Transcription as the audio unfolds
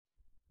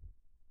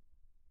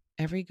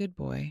Every good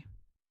boy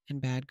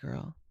and bad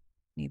girl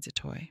needs a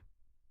toy.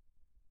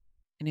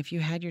 And if you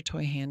had your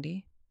toy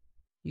handy,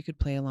 you could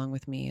play along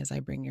with me as I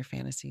bring your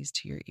fantasies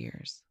to your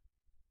ears.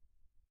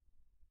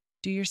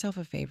 Do yourself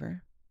a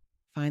favor.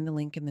 Find the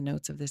link in the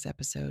notes of this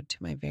episode to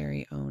my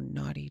very own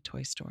naughty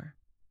toy store.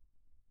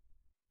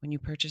 When you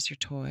purchase your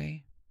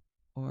toy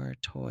or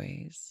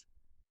toys,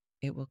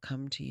 it will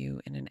come to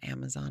you in an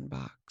Amazon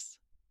box,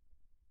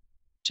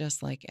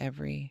 just like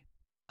every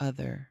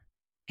other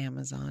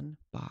Amazon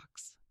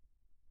box.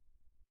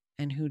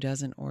 And who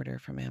doesn't order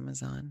from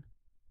Amazon?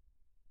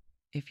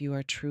 If you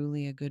are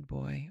truly a good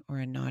boy or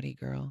a naughty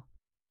girl,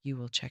 you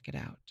will check it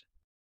out.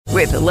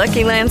 With the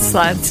Lucky Land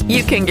Slots,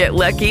 you can get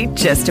lucky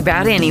just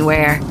about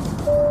anywhere.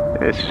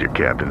 This is your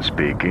captain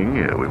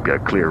speaking. We've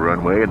got clear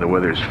runway and the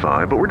weather's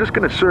fine, but we're just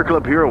going to circle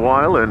up here a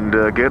while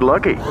and get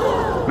lucky.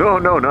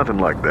 No, nothing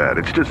like that.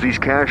 It's just these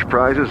cash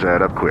prizes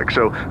add up quick.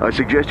 So I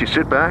suggest you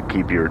sit back,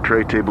 keep your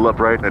tray table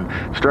upright, and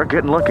start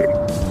getting lucky.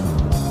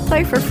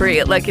 Play for free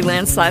at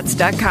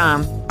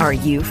LuckyLandSlots.com. Are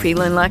you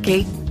feeling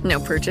lucky? No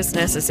purchase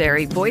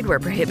necessary. Void where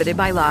prohibited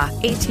by law.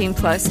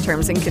 18+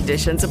 terms and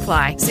conditions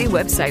apply. See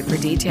website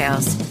for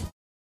details.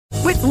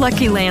 With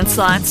Lucky Land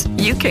Slots,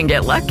 you can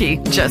get lucky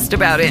just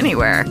about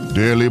anywhere.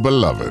 Dearly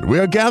beloved, we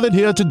are gathered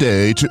here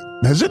today to...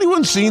 Has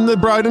anyone seen the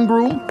bride and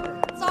groom?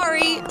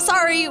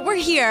 Sorry, we're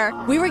here.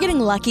 We were getting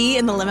lucky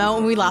in the limo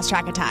and we lost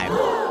track of time.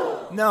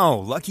 No,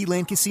 Lucky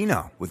Land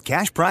Casino, with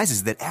cash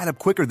prizes that add up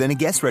quicker than a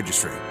guest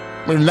registry.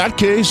 In that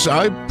case,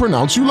 I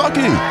pronounce you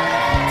lucky.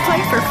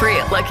 Play for free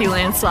at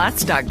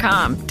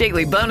LuckyLandSlots.com.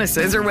 Daily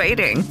bonuses are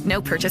waiting. No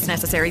purchase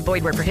necessary.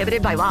 Void where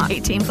prohibited by law.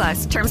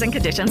 18+. Terms and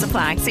conditions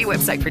apply. See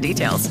website for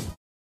details.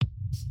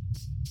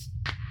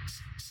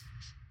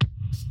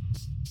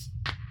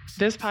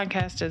 This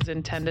podcast is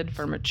intended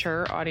for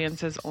mature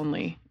audiences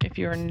only. If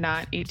you are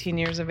not 18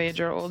 years of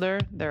age or older,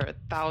 there are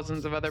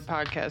thousands of other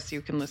podcasts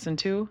you can listen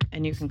to,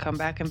 and you can come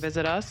back and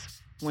visit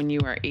us when you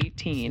are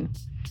 18.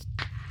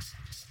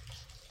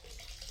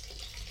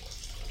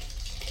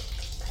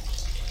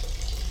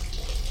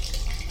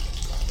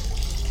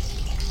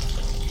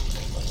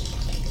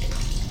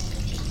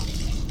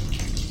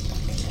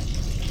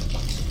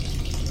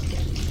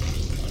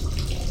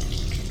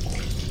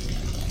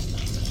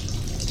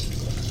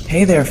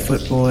 Hey there,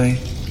 footboy.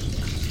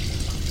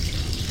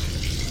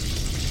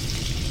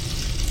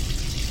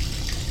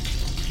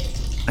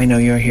 I know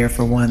you're here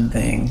for one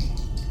thing.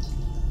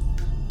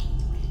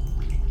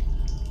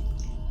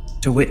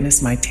 To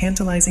witness my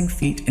tantalizing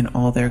feat in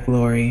all their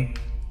glory.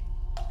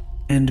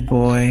 And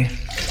boy,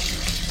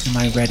 am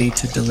I ready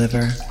to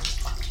deliver.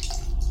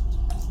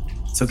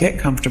 So get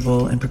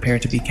comfortable and prepare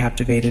to be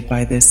captivated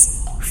by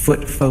this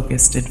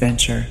foot-focused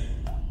adventure.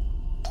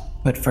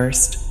 But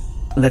first,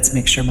 let's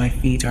make sure my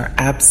feet are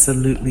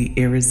absolutely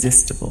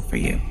irresistible for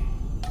you.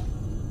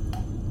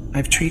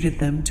 I've treated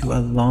them to a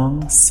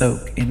long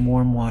soak in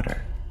warm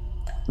water,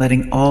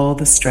 letting all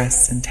the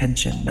stress and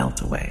tension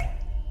melt away.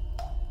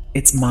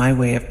 It's my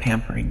way of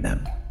pampering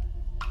them,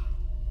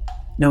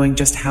 knowing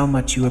just how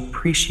much you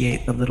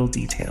appreciate the little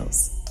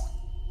details.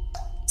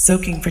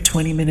 Soaking for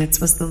 20 minutes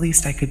was the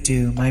least I could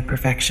do, my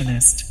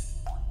perfectionist.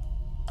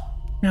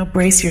 Now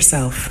brace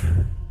yourself.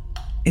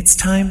 It's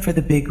time for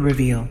the big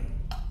reveal.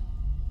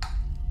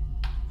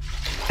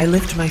 I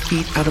lift my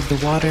feet out of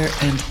the water,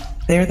 and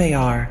there they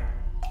are.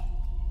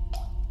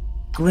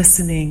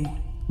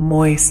 Glistening,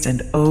 moist,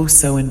 and oh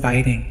so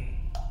inviting.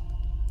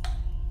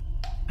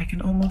 I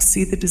can almost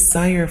see the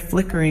desire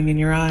flickering in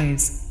your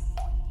eyes.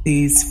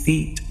 These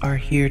feet are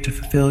here to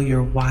fulfill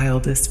your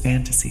wildest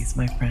fantasies,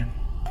 my friend.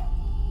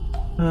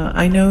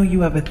 I know you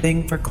have a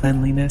thing for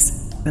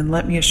cleanliness, and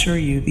let me assure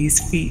you,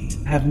 these feet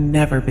have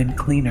never been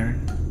cleaner.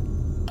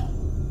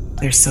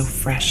 They're so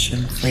fresh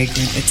and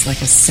fragrant, it's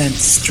like a scent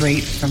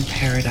straight from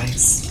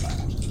paradise.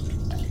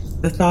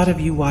 The thought of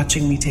you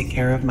watching me take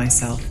care of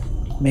myself,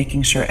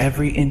 making sure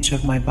every inch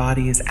of my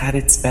body is at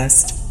its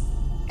best,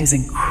 is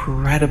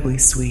incredibly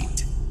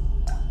sweet.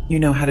 You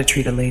know how to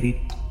treat a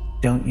lady,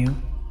 don't you?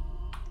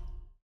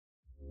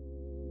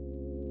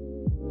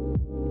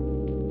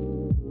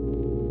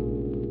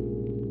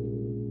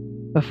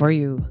 Before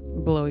you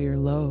blow your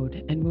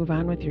load and move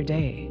on with your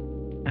day,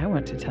 I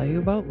want to tell you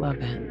about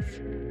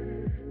Lovense.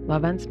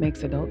 Lovense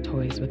makes adult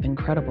toys with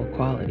incredible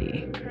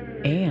quality,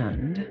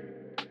 and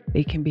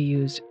they can be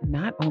used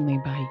not only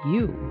by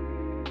you,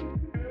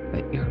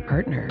 but your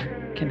partner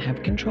can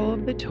have control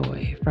of the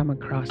toy from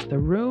across the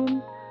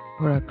room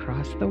or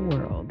across the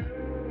world.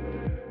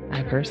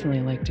 I personally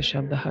like to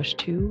shove the Hush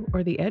 2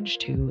 or the Edge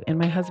 2 in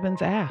my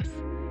husband's ass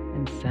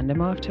and send him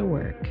off to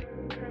work.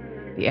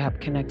 The app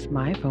connects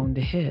my phone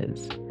to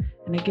his,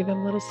 and I give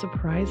him little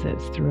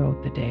surprises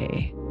throughout the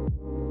day.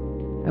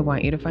 I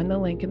want you to find the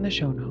link in the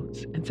show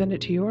notes and send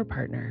it to your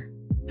partner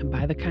and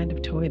buy the kind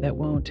of toy that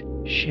won't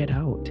shit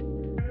out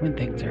when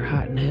things are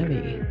hot and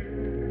heavy.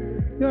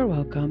 You're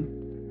welcome.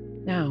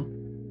 Now,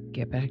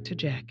 get back to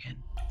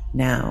jacking.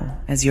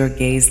 Now, as your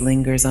gaze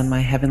lingers on my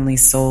heavenly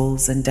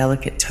soles and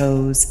delicate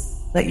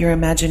toes, let your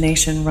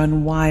imagination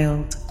run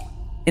wild.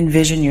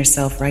 Envision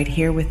yourself right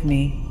here with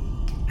me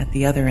at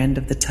the other end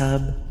of the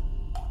tub.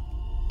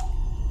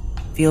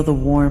 Feel the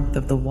warmth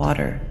of the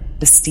water,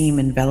 the steam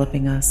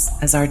enveloping us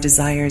as our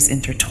desires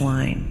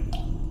intertwine.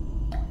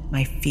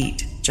 My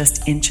feet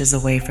just inches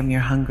away from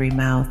your hungry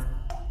mouth,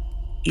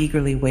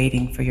 eagerly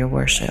waiting for your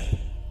worship.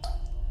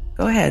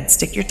 Go ahead,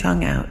 stick your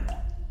tongue out.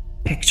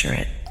 Picture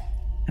it.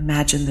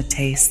 Imagine the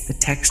taste, the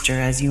texture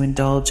as you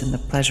indulge in the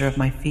pleasure of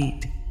my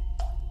feet.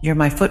 You're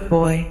my foot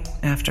boy,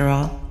 after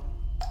all,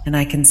 and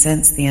I can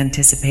sense the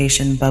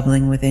anticipation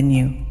bubbling within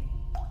you.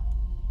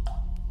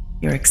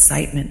 Your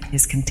excitement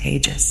is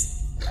contagious.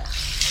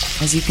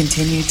 As you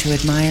continue to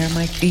admire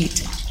my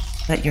feet,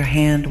 let your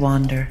hand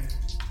wander.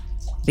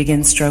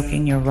 Begin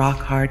stroking your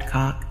rock-hard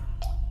cock,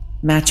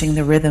 matching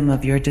the rhythm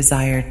of your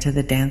desire to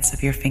the dance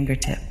of your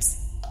fingertips.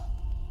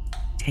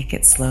 Take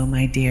it slow,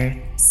 my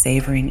dear,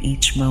 savoring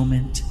each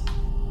moment.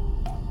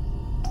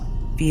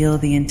 Feel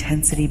the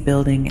intensity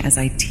building as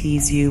I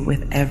tease you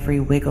with every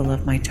wiggle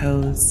of my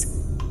toes,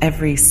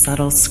 every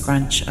subtle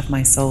scrunch of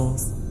my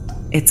soles.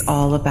 It's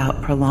all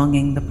about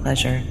prolonging the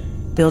pleasure,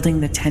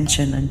 building the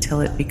tension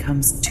until it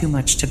becomes too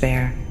much to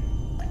bear.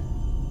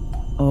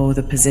 Oh,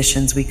 the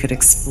positions we could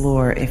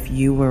explore if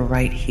you were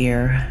right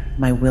here,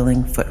 my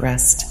willing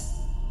footrest.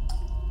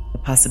 The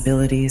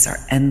possibilities are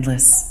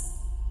endless.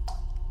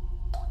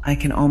 I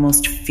can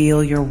almost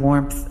feel your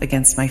warmth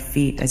against my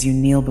feet as you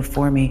kneel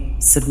before me,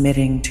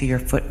 submitting to your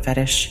foot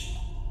fetish.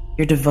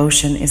 Your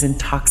devotion is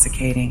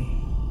intoxicating.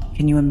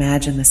 Can you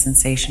imagine the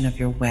sensation of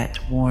your wet,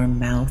 warm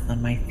mouth on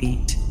my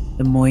feet?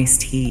 The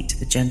moist heat,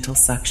 the gentle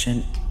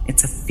suction.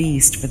 It's a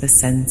feast for the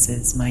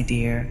senses, my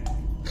dear.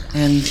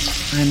 And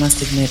I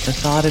must admit, the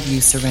thought of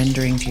you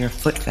surrendering to your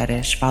foot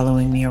fetish,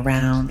 following me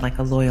around like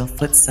a loyal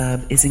foot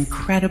sub, is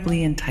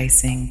incredibly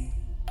enticing.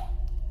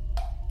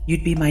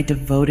 You'd be my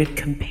devoted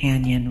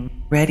companion,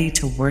 ready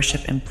to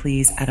worship and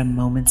please at a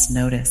moment's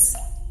notice.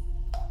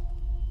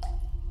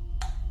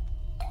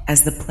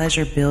 As the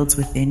pleasure builds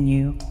within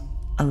you,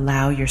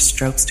 allow your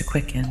strokes to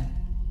quicken.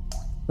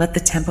 Let the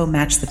tempo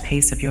match the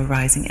pace of your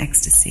rising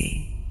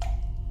ecstasy.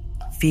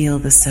 Feel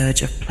the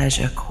surge of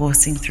pleasure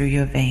coursing through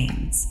your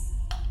veins,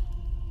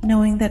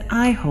 knowing that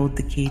I hold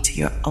the key to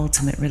your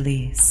ultimate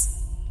release.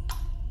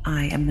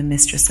 I am the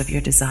mistress of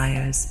your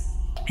desires,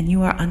 and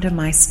you are under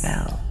my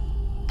spell.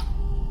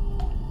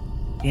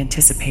 The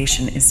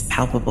anticipation is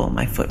palpable,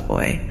 my foot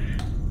boy.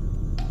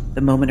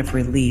 The moment of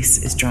release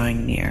is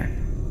drawing near.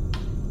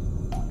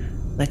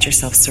 Let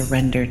yourself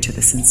surrender to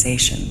the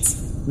sensations,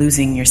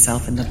 losing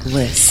yourself in the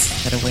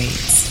bliss that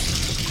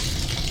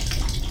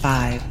awaits.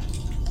 5,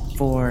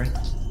 4,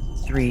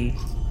 3,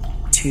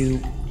 2,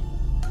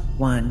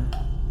 1.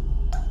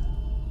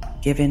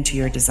 Give in to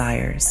your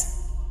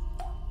desires.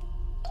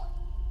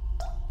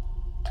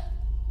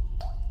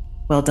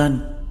 Well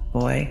done,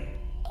 boy.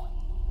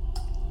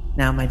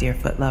 Now, my dear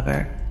foot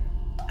lover,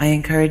 I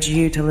encourage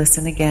you to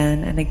listen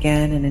again and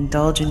again and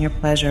indulge in your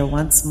pleasure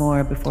once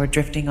more before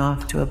drifting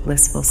off to a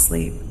blissful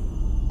sleep.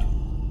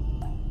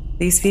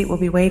 These feet will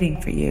be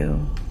waiting for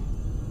you,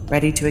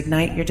 ready to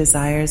ignite your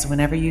desires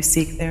whenever you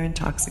seek their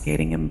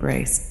intoxicating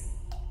embrace.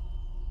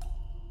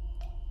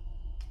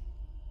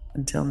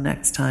 Until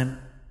next time,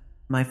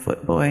 my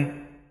foot boy.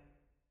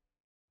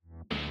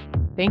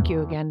 Thank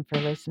you again for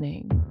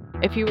listening.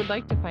 If you would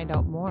like to find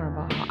out more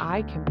about how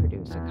I can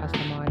produce a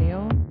custom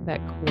audio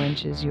that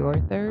quenches your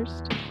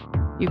thirst,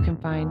 you can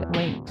find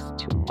links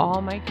to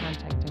all my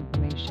contact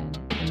information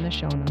in the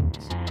show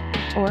notes,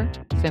 or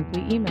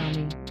simply email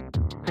me,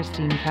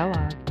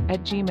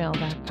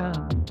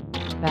 christinekellogg@gmail.com.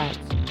 That's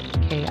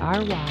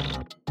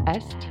KRYSTINE.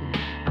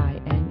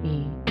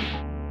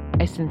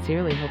 I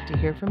sincerely hope to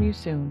hear from you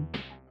soon.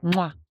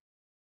 Mwah.